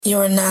You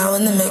are now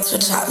in the mix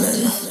with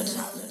Chapman.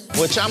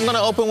 Which I'm going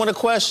to open with a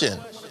question.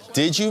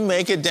 Did you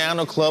make it down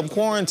to Club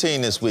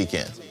Quarantine this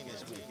weekend?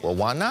 Well,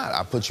 why not?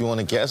 I put you on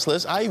a guest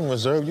list. I even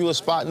reserved you a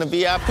spot in the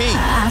VIP.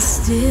 I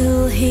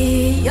still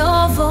hear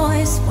your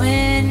voice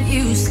when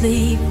you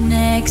sleep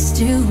next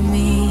to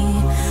me.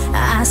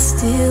 I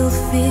still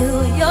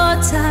feel your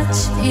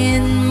touch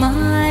in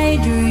my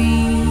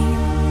dream.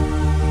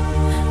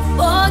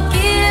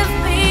 Forgive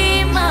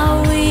me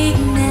my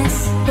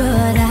weakness,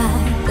 but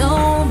I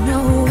don't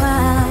know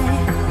why.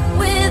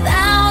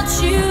 Without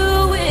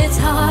you, it's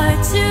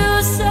hard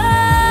to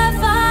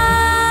survive.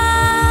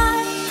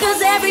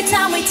 'Cause every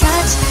time we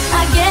touch,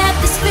 I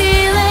get this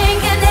feeling,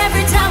 and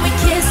every time we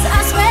kiss,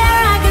 I swear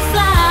I could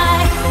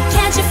fly.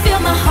 Can't you feel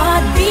my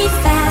heart beat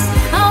fast?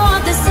 I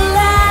want this to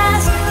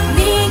last.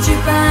 Need you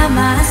by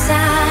my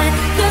side.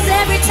 'Cause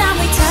every time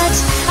we touch,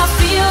 I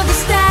feel the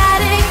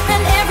static,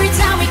 and every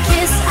time we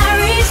kiss, I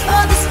reach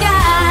for the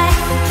sky.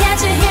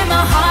 Can't you hear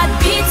my heart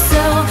beat?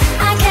 So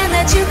I can't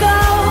let you go.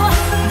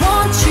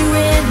 Want you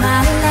in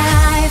my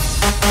life.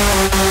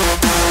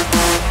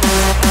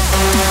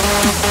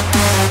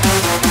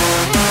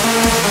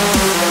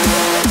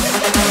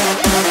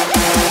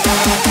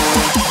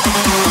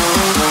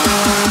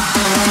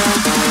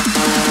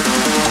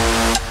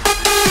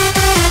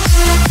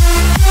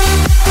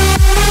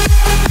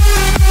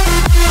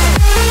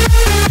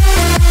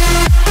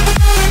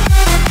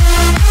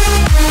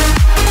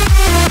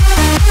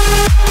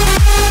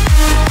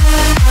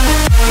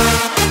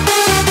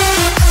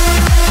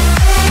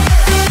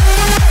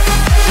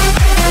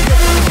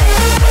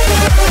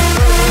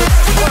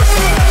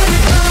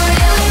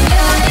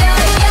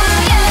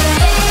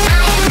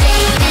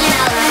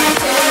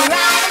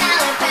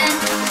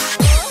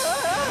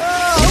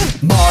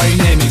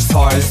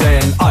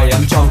 Tarzan, I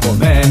am Jungle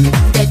Man.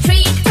 The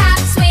treetop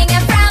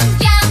swinger from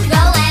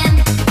Jungle Land.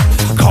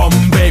 Come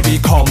baby,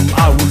 come,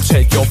 I will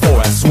take you for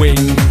a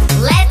swing.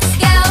 Let's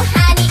go,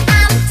 honey,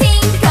 I'm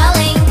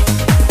tinkling.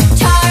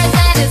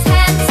 Tarzan is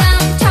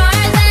handsome,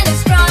 Tarzan is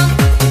strong.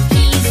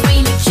 He's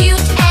really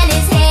cute and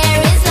his hair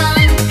is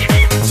long.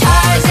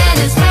 Tarzan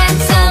is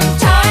handsome,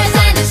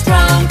 Tarzan is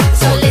strong.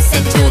 So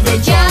listen to the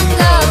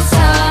jungle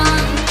song.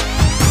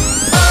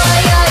 Oh,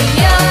 yo,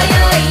 yo,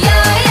 yo, yo,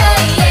 yo,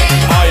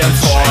 yeah. I am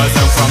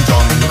Tarzan from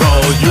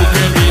jungle, you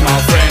can be my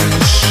friend.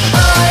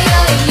 Oh, yo,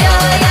 yo,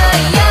 yo,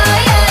 yo, yo,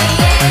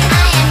 yeah.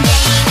 I am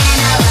Jane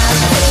and I love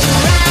to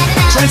ride an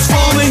elephant.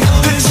 Transforming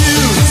the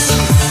tunes.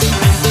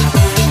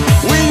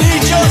 We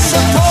need your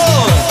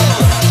support.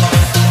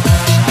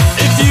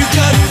 If you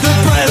got the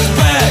breath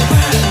back,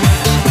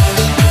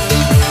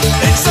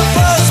 it's the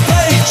first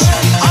page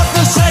of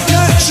the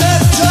second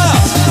chapter.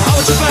 I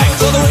want you back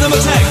for the rhythm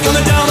attack,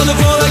 coming down on the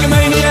floor like a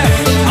maniac.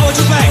 I want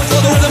you back for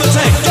the rhythm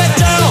attack, get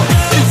down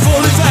in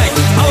full effect.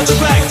 I want you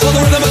back for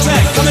the rhythm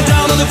attack, coming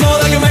down on the floor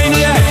like a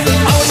maniac.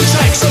 I want you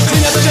shake, so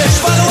clean up the dish.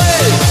 By the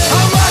way,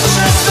 how much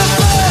is the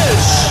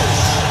fish?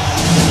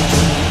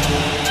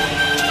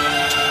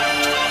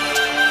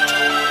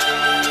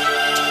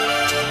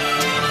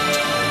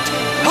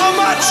 How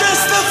much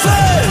is the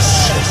fish?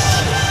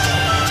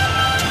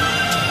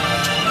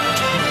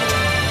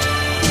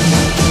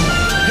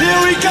 Here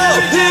we go,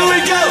 here we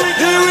go,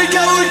 here we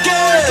go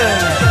again.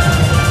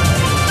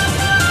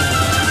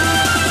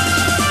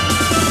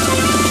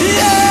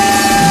 Yeah!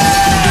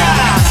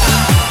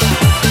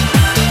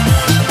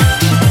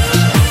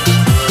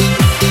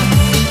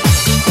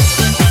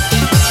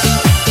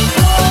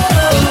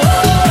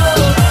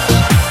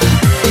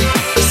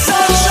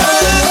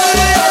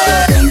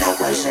 Sunshine! Bring that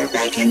bullshit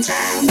back in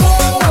time.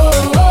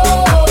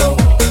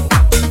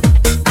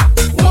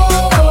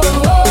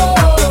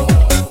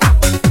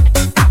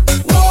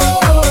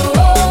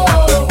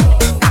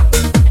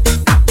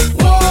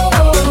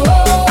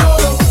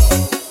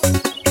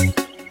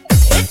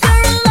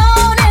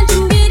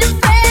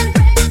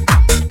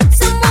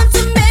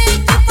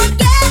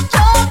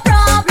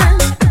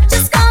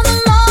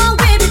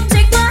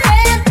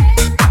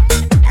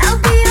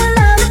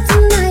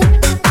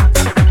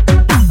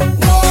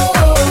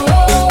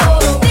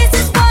 This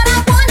is what I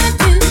wanna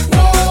do.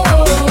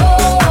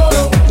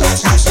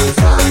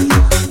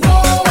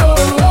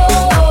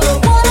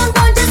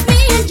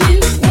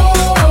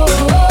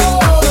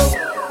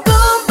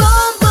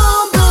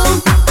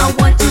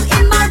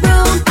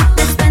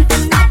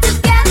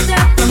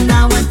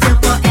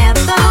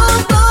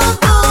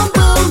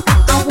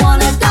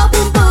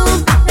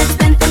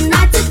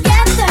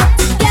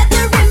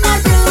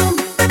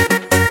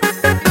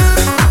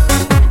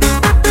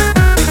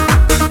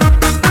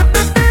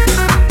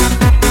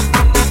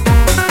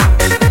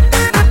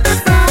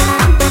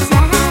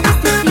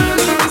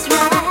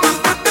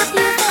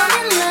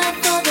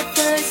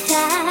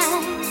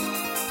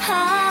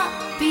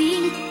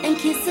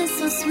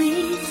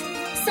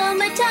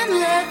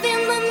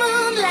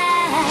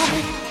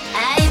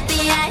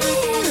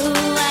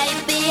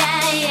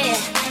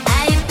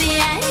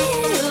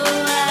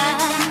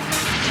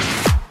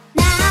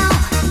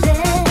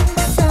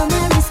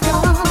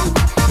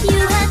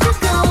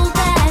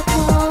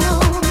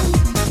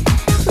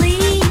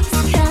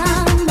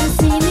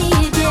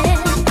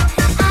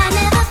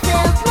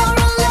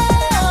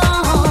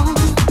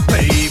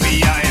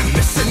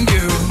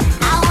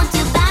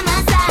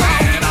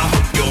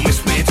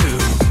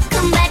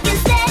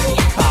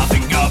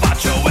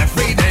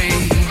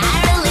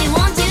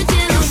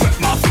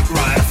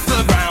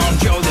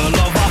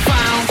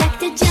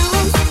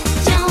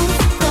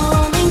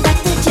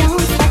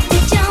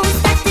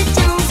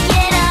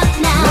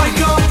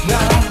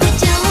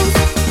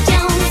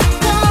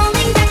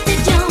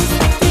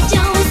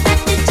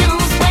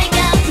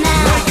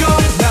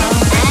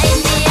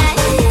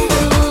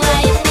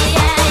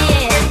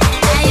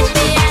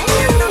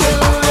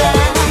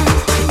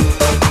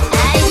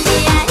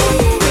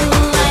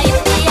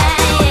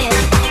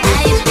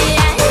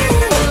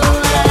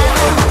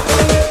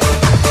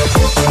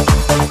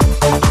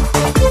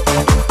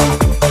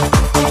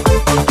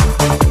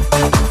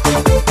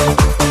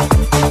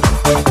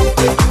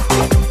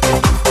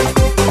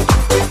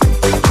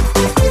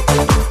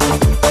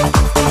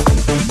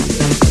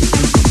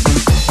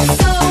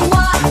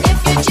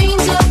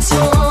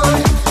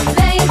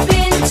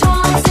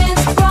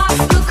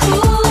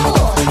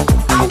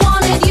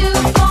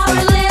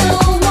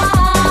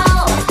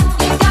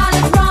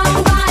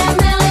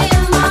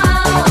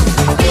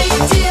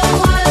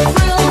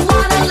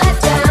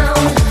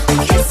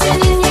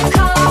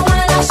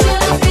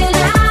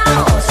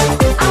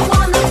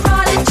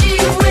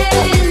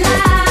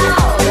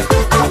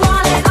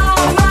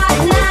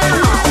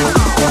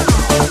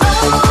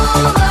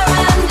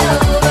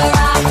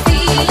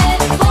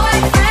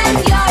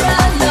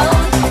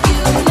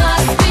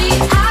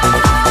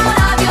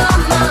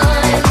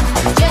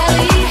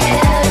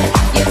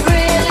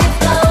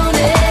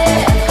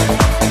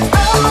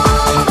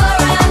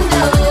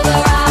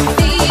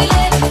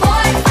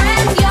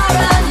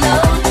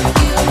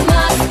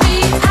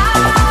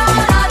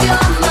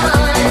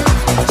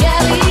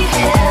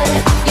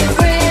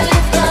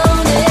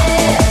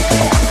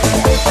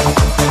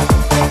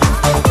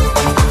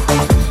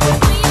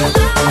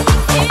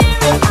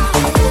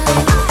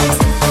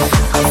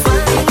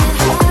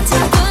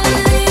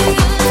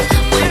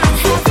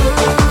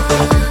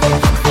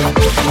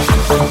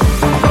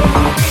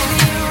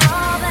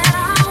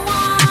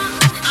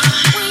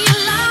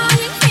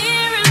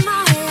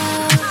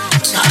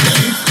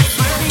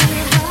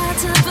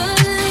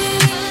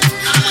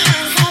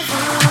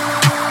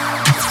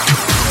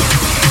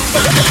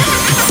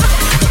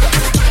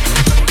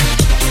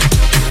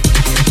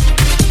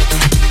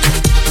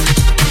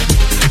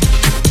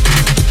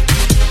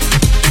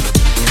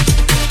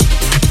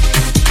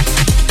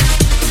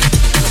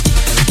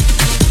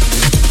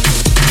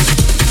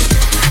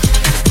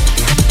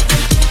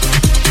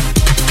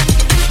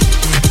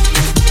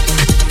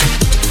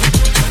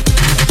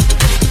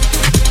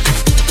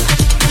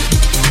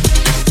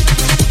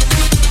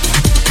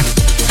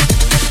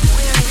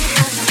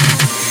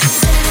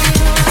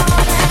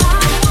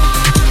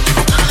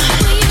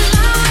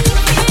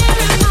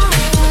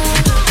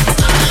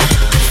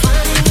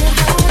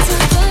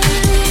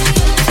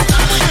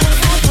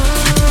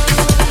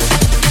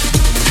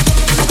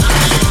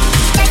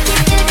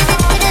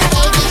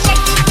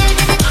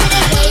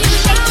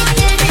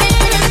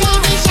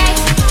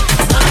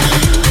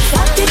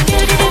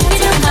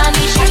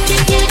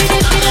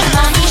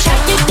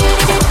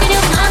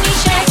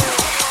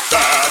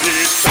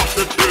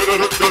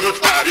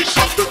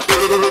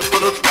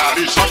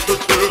 daddy shark,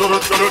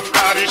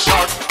 daddy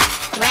shark.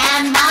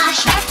 Grandma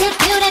shark, doo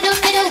doo doo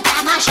doo doo.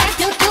 Grandma shark,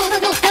 doo doo doo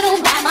doo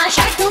doo. Grandma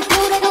shark, doo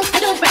doo doo doo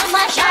doo.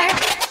 Grandma shark.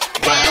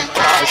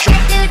 Grandpa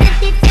shark.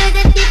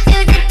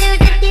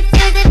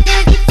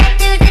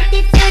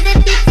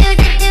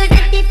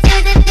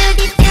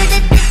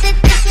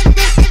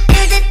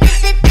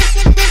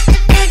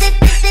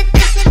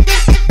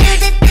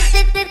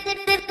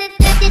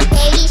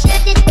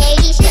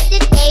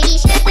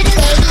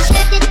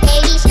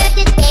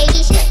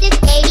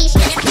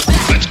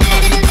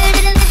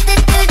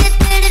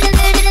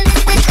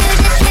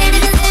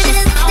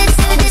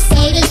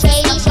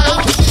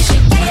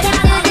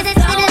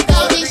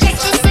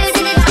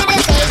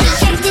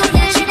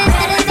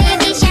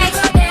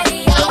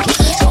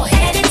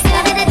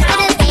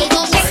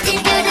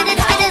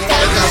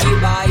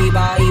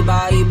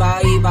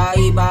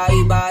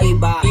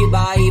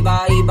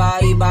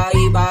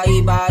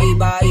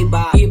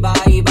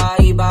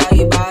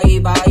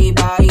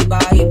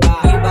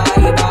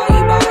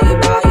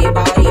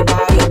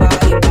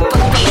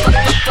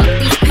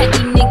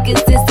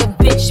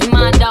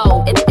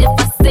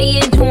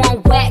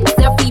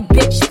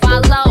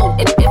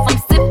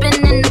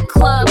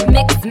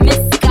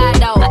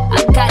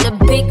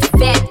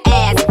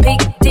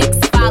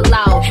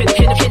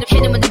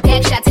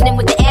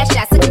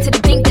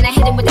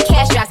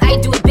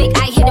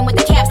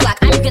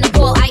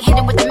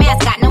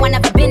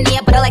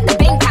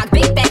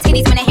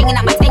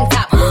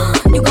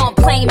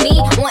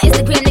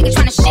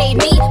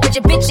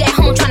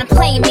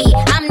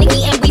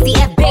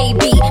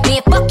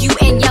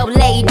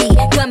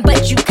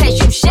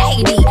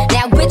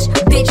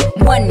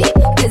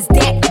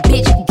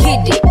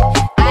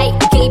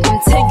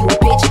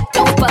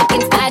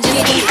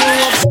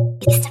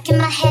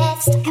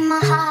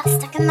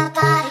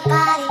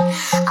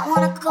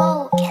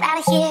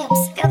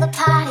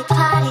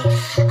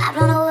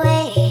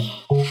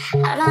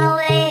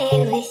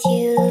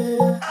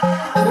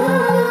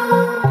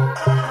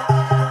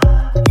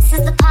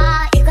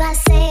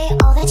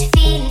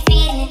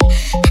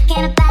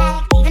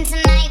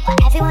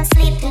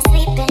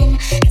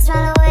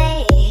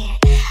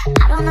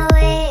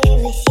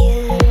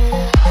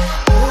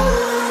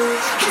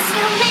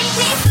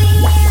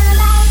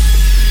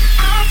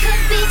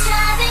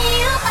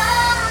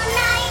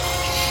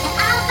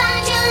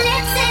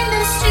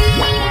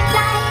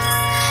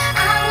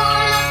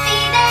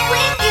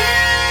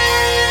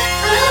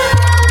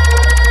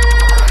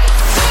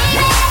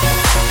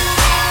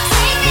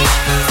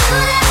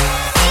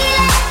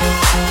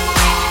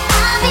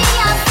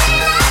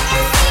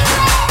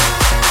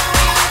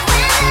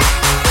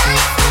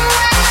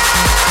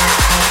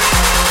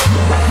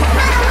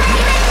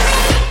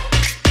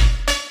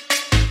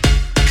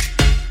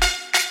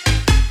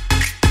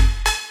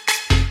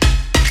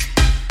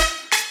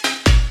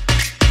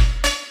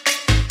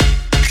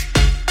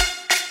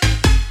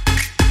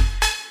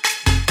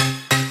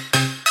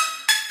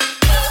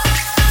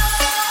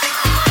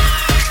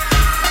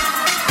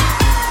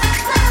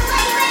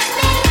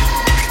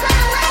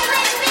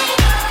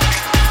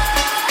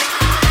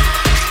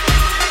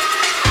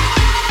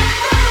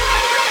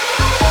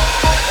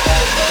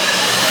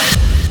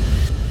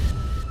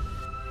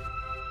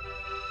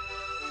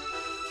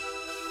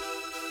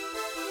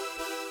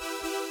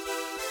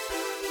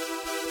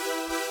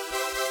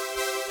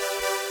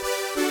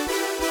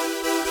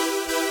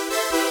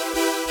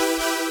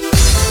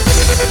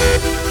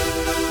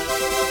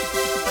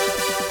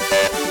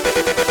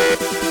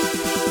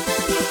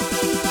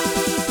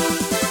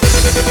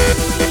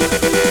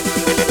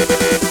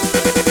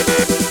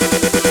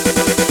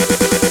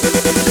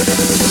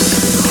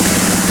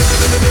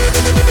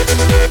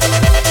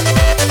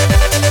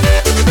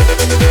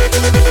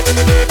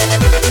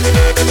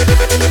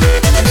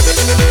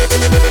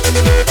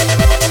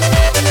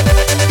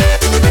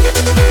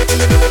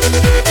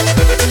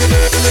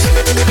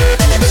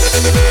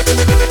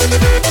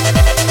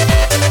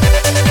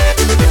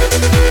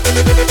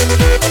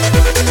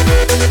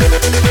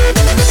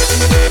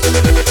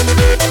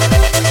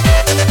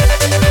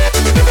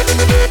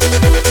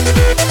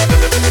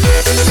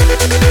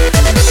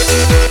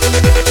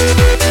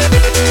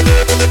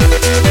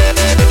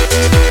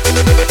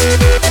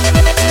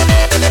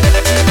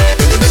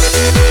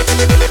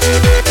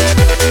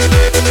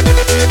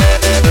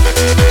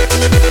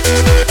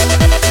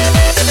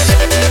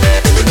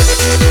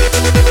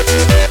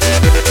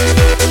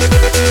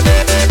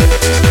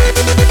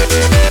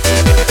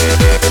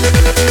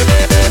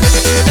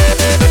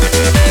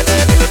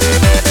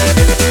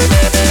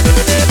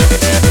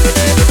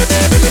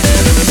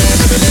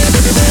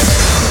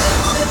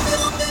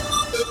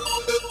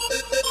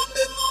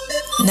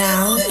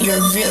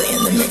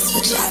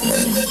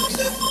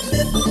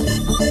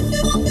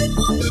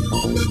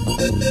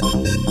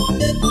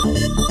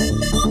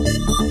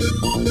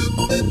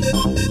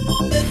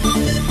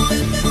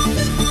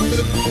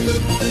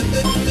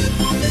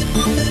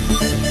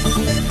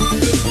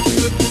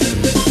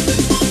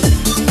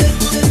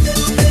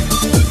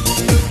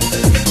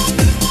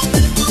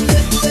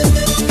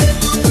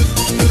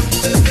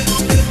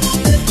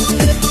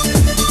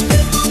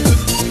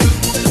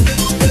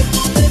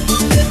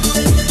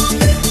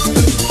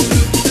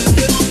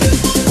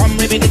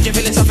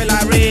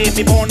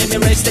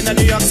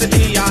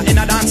 electricity. In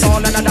a dance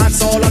hall and a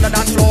dance hall on the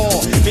dance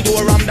floor. We do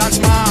a rum dance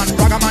man.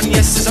 Ragaman,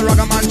 yes, it's a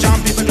ragaman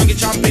jam. People drinking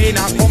champagne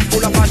and come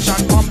full of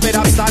passion. Pump it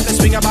up, start to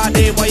swing your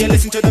body while you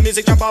listen to the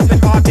music, jump up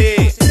and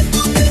party.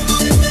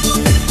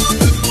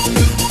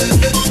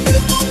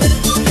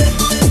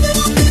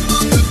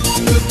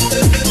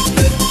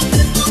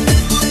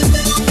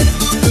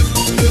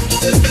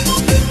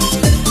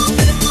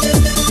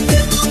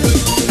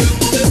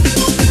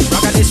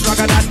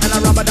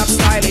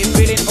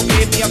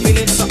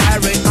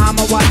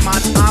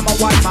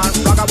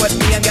 Rock with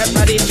me and get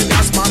ready to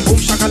dance, man. Boom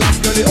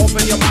shakalaka, girlie,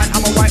 open your mind.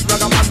 I'm a white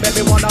ragaman,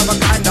 baby, one of a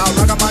kind.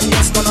 Ragaman,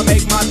 yes, gonna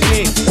make my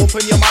day.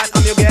 Open your mind,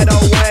 I'm your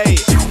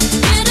getaway.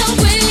 Get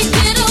away,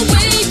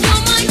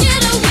 you're my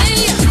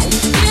getaway.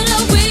 Get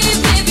away,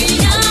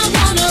 baby, I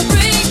wanna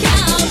break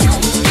out.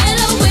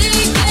 Get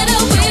away,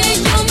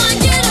 you're my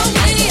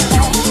getaway.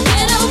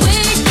 Get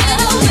away,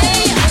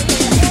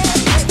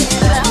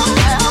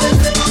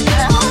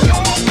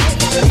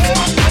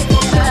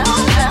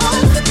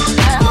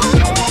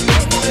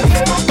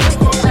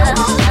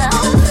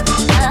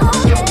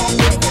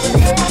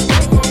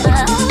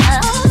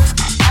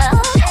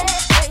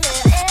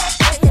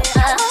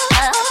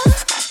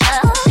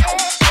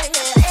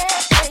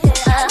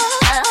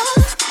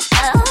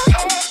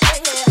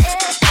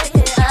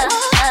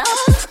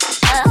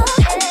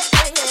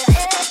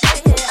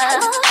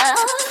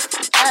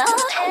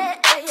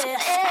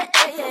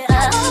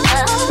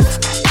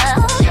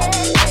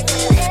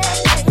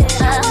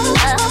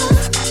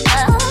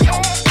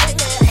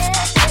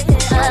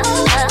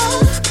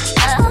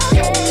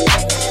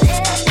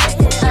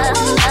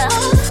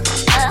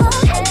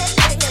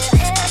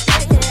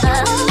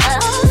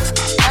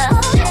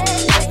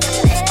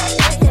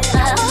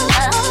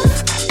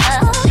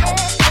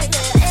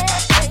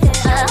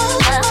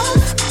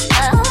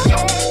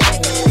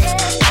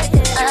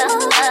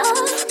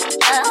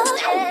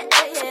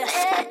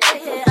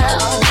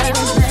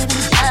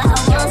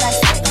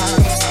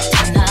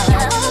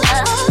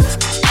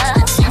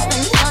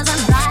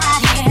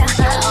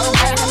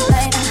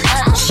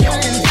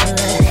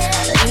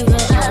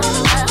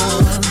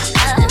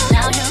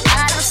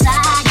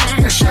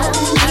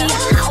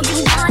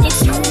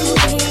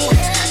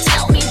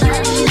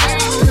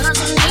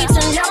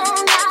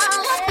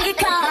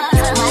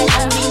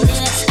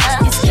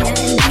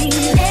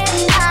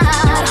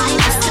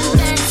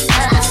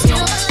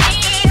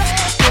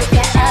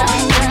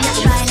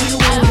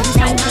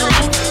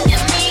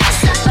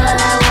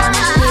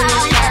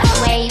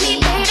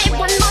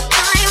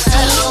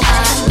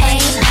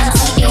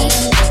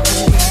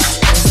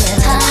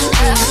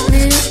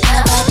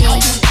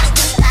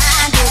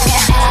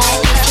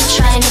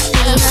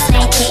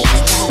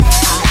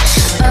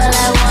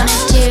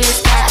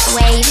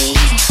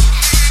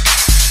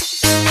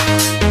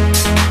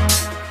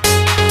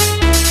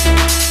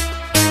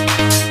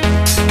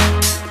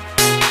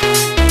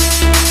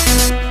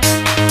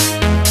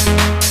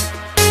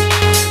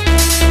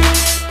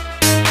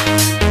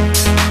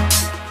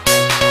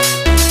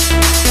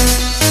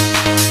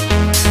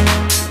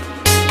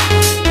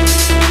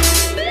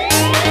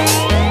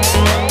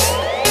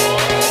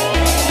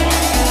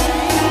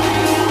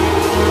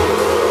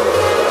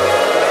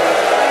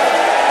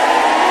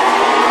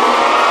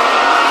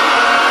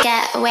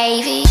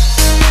 wavy.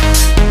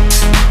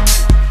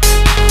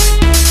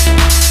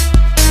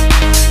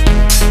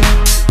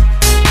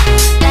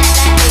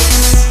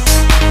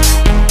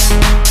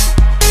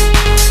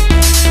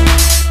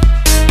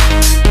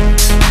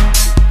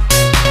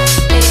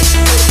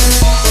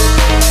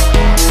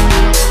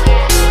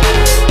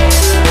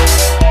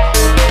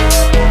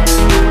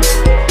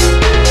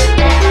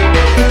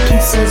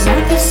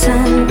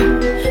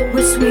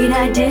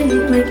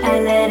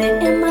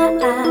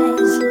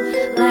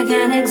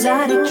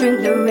 Exotic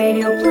drink, the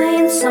radio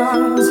playing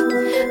songs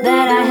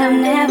that I have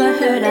never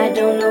heard. I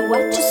don't know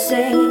what to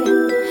say.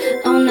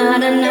 Oh,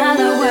 not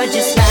another word,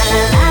 just la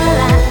la la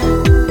la.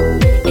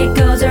 It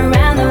goes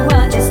around the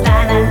world, just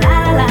la la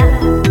la la.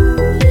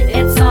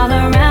 It's all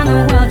around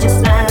the world,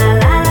 just la la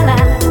la la.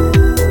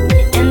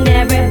 And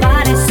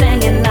everybody's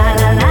singing la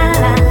la la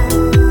la.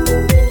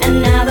 And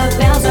now the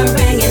bells are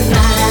ringing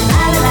la la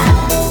la la.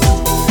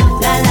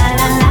 La la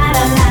la la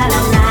la la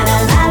la la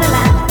la la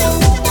la.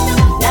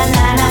 La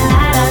la la la.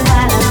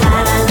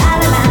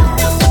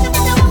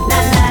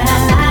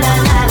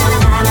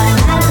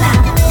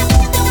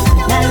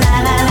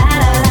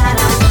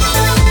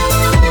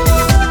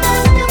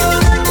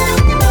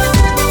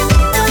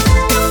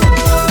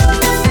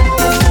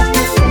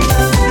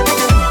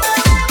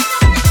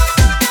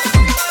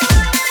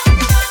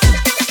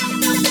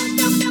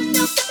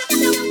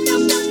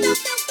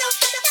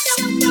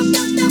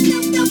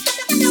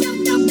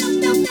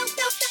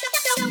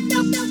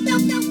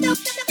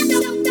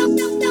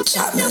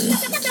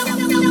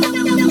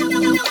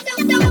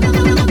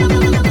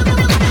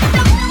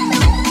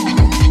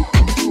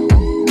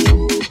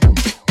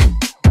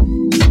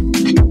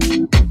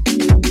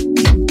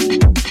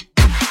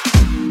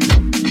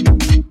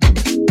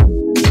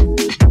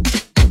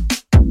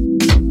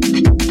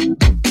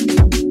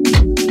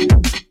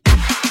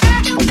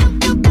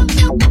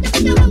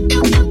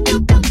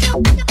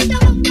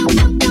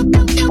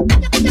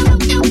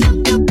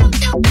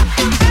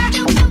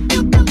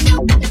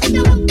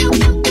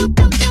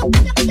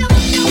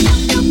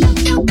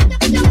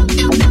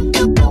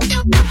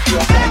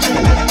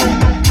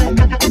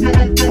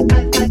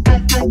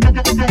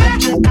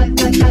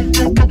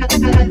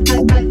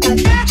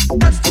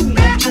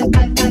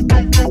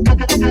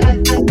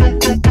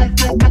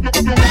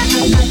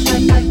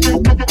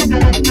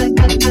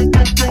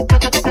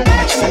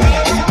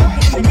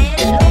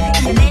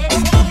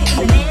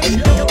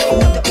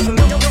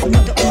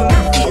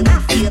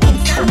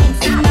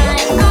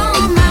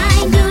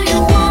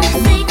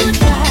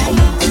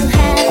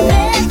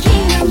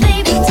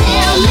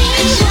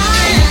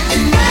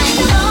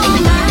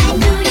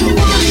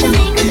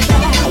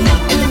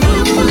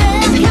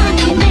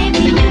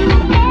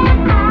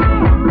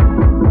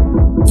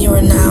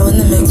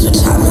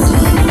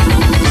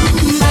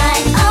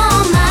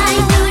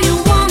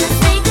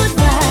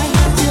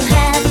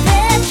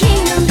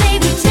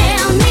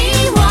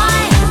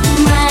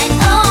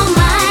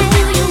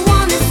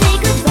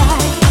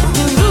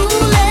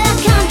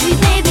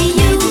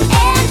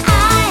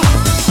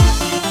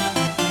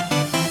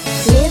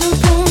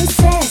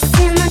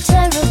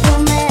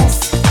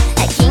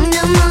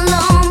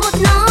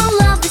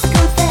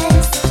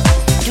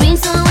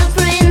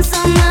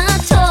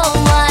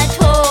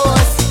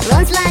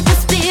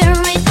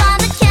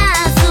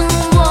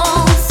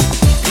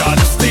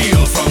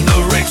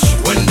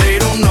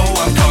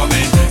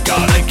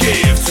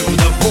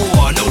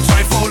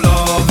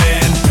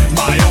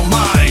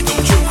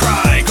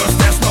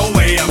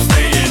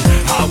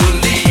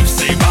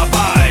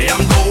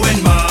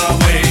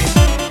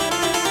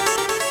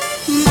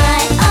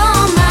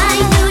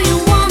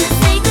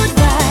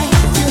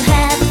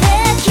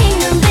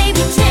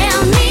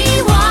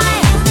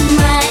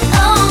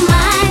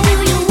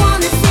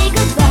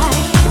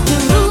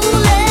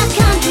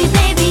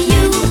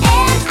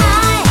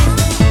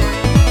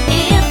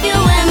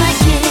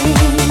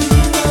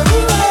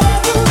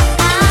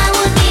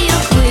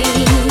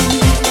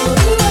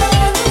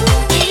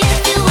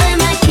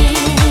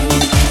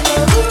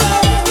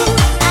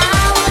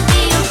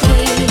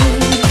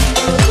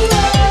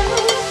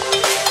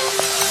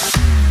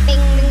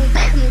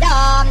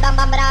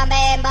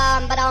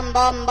 What's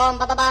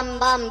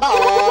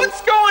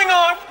going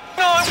on?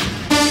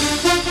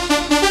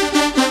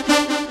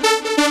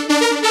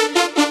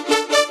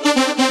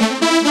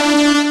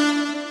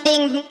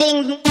 Ding,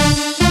 ding.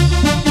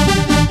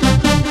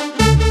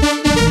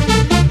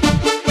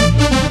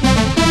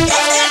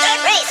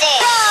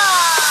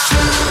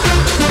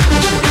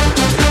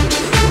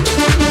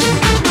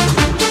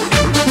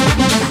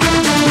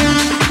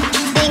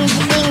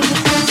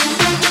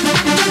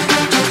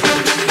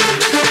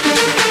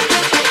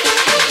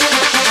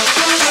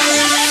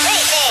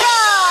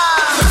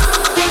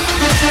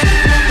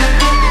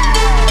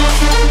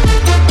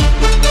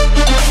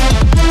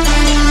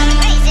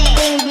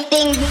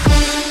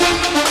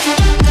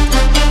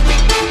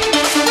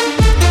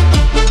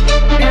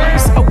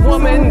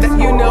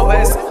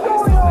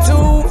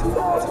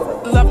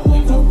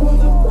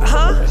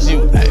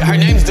 Her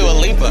name's Dua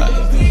Lipa.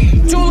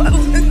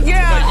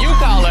 Yeah. But you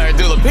call her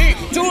Dula Peep.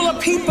 Dula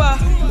Peepa.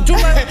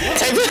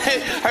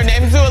 Her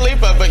name's Dua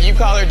Lipa, but you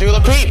call her Dula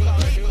Peep.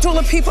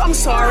 Dula Peepa, I'm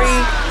sorry.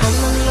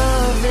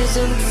 Love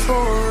isn't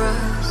for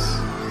us.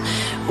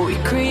 We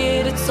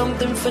created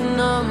something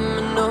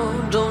phenomenal.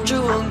 Don't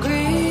you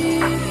agree?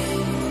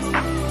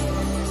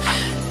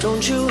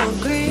 Don't you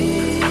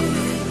agree?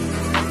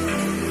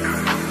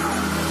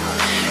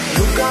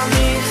 You got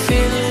me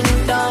feeling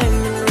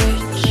diamond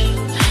rich.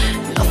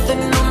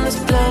 Nothing on this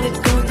planet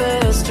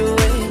compares to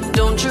it.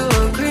 Don't you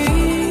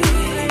agree?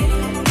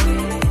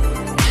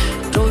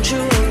 Don't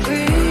you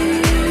agree?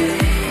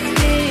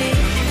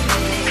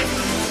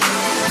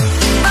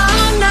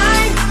 All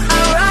night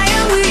I'm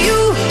riding with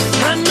you.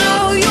 I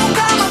know you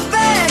got my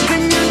back,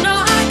 and you know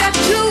I got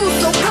you.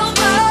 So come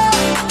on,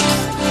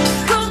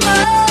 come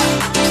on,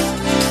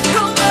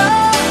 come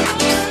on.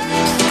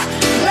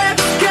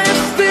 Let's get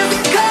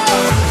physical.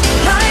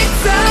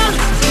 Lights out,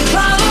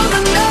 follow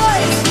the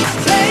noise.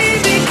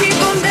 Baby, keep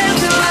on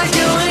dancing like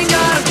you ain't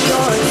got a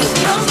choice.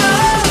 Come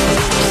on,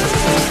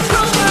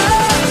 come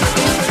on,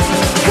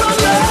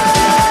 come on.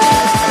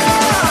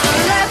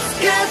 Let's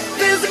get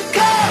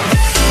physical.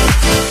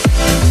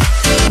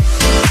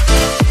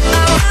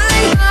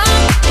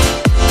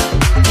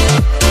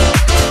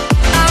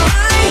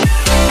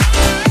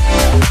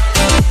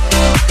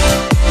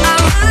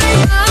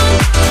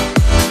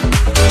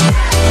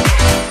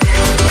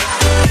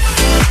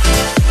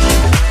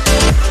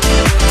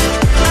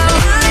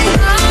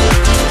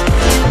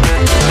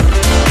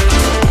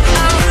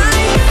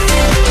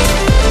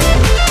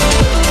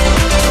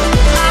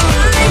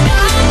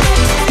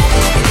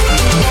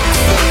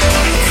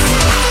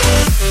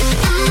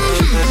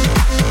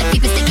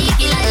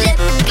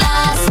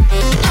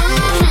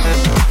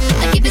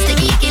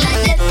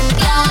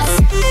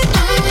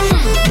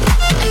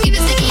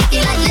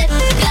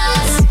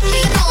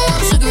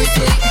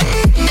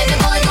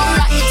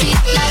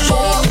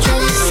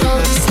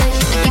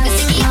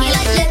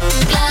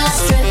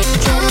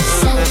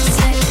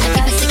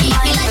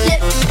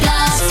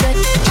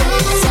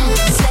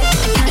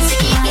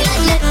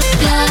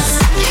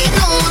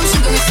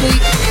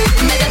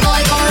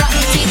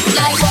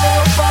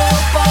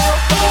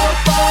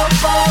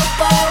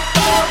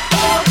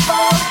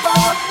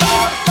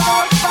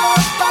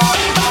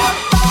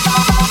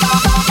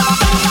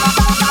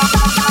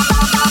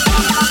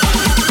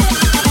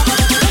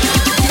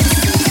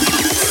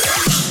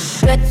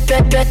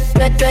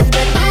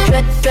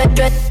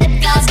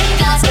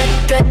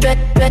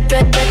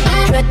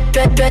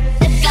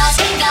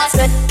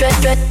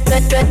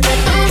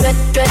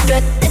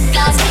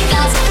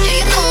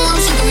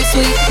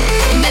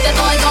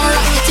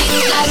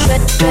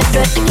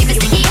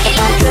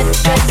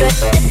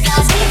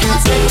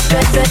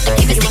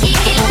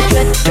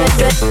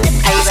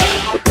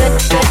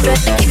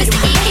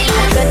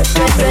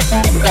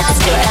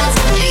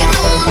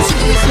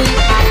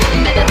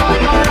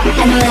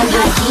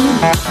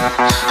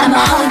 I'm a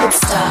Hollywood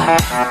star.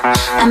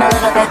 I'm a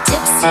little bit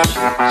tipsy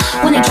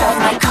when I drive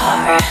my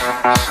car.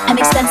 I'm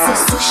expensive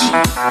sushi.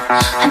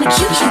 I'm a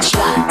cute, huge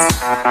yacht.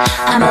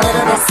 I'm a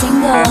little bit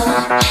single,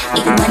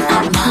 even when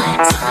I'm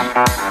not.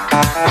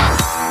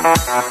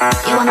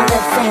 You wanna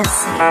live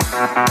fancy,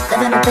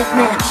 live in a big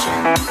mansion,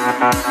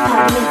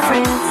 party in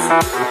France?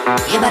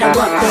 You better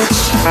work,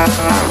 bitch.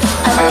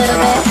 I'm a little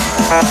bit.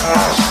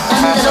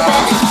 I'm a little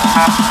bit.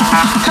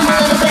 I'm a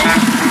little bit.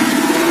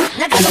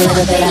 I'm a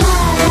little bit.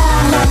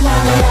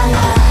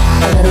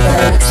 A little bit of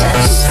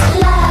excess. A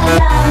little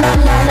bit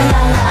of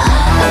excess.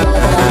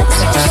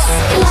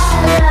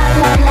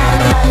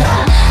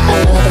 A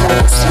little bit of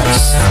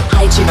excess.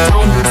 Hide your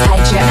diamonds,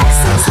 hide your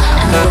excess.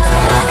 And a little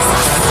bit of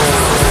excess.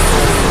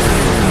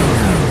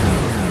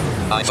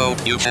 I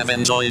hope you have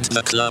enjoyed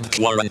the Club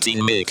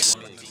Quarantine mix.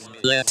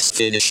 Let's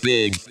finish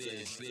big.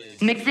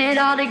 Mix it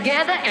all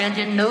together and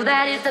you know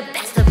that it's the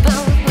best of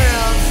both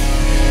worlds.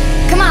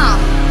 Come on,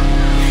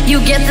 you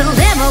get the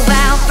limo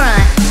out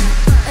front.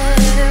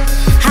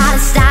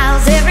 Hottest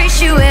styles, every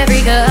shoe,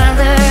 every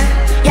color.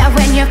 Yeah,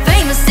 when you're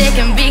famous it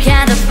can be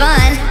kind of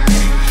fun.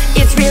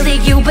 It's really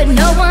you but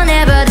no one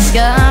ever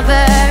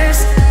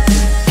discovers.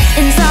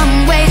 In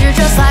some ways you're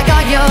just like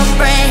all your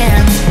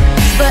friends,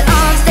 but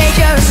on stage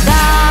you're a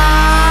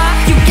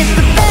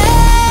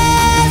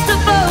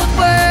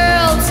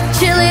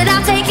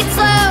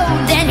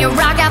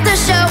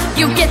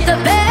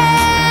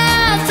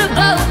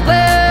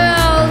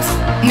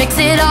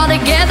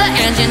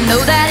you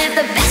know that it's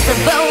the best of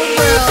both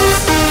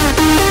worlds.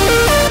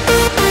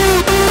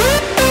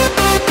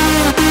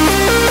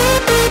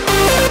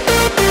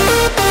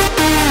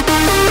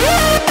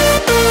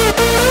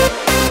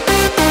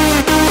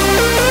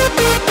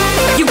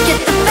 You get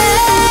the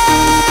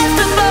best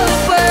of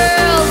both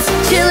worlds.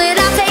 Chill it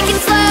out, take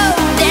it slow,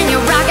 then you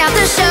rock out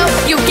the show.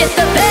 You get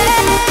the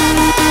best.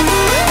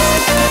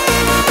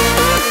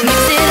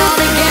 Mix it all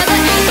together,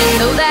 and you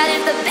know that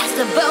it's the best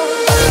of both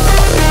worlds.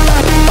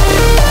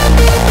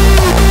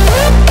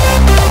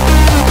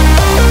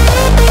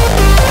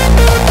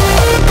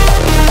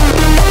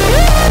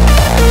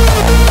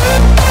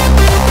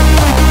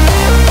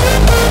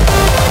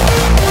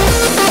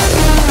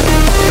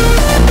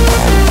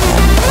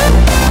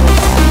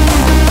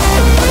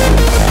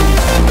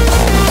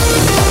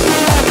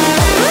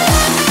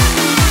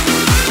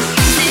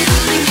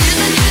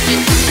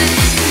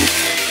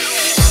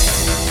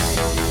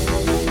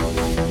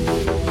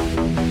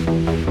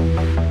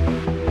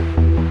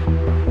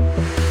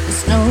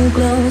 Snow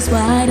glows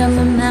white on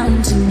the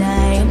mountain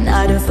tonight,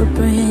 not a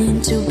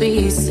footprint to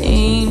be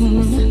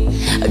seen.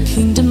 A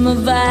kingdom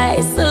of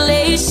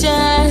isolation,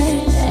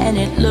 and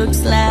it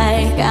looks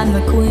like I'm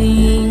the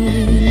queen.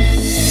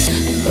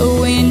 The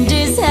wind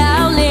is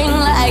howling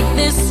like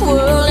this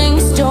swirling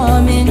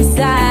storm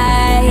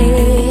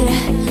inside.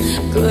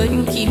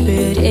 Couldn't keep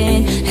it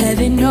in,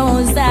 heaven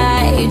knows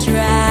I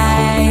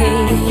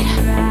tried.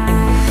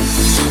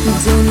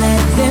 Don't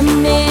let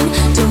them in,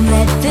 don't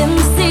let them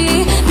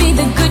see. Be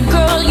the good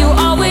girl you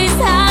always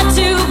had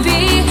to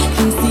be.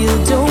 Conceal,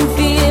 don't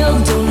feel,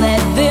 don't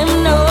let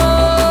them know.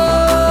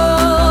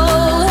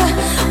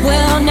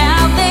 Well,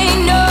 now they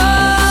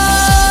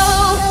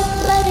know.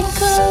 Let it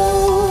go,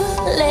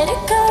 let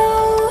it go.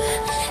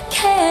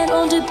 Can't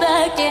hold it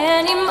back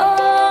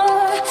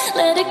anymore.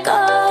 Let it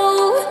go,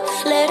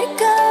 let it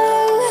go.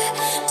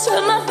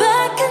 Turn my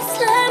back and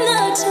slam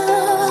the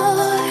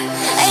door.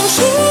 And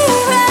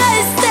here I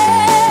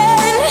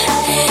stand,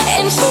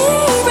 and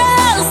here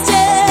I'll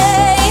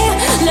stay.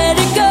 Let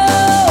it go,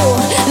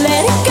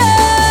 let it go.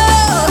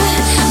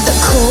 The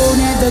cold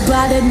never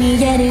bothered me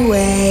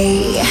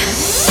anyway.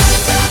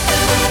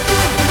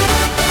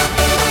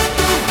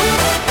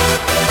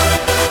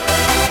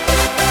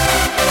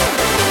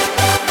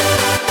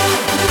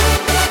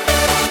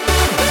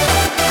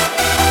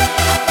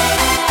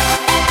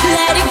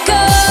 Let it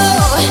go,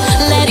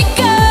 let it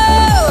go.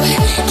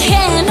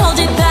 Can't hold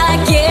it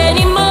back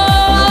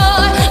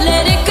anymore.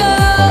 Let it go,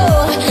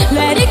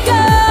 let it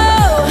go.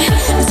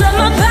 Turn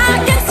my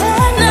back and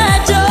slam the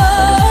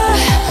door.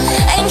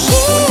 And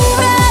here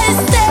I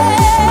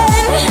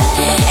stand,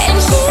 and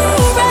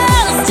here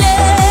I'll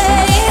stay.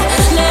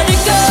 Let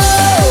it go,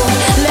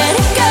 let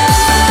it go.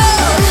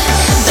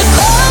 The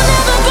cold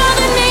never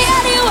bothered me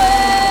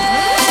anyway.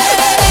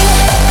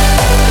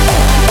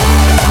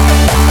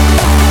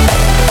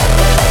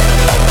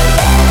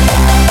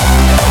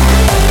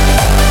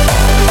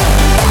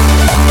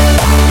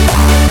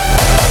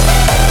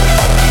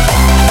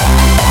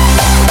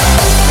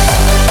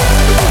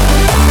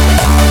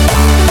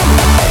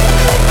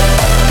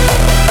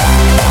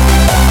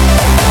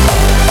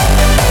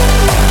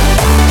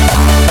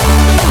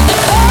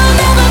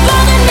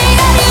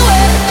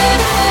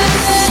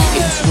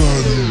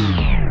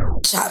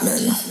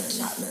 Chapman.